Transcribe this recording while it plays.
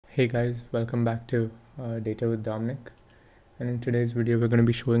Hey guys, welcome back to Data with Dominic, and in today's video we're going to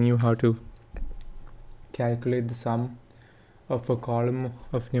be showing you how to calculate the sum of a column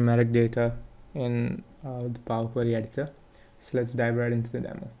of numeric data in the Power Query editor. So let's dive right into the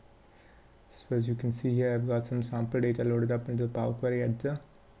demo. So as you can see here, I've got some sample data loaded up into the Power Query editor,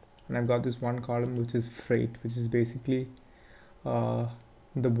 and I've got this one column which is freight, which is basically the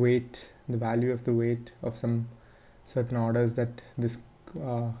weight, the value of the weight of some certain orders that this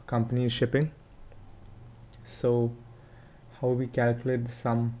company is shipping. So how we calculate the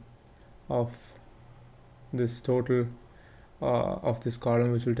sum of this total of this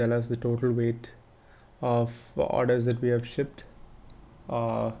column, which will tell us the total weight of orders that we have shipped.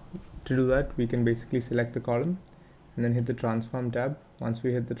 To do that, we can basically select the column and then hit the transform tab. Once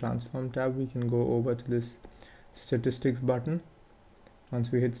we hit the transform tab, we can go over to this statistics button.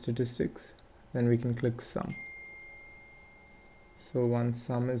 Once we hit statistics, then we can click sum. So once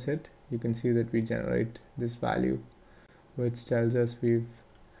sum is hit, you can see that we generate this value, which tells us we've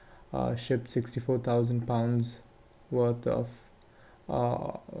shipped 64,000 pounds worth of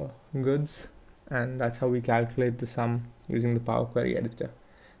goods, and that's how we calculate the sum using the Power Query editor.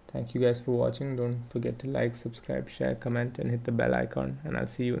 Thank you guys for watching. Don't forget to like, subscribe, share, comment, and hit the bell icon, and I'll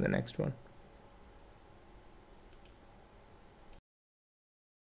see you in the next one.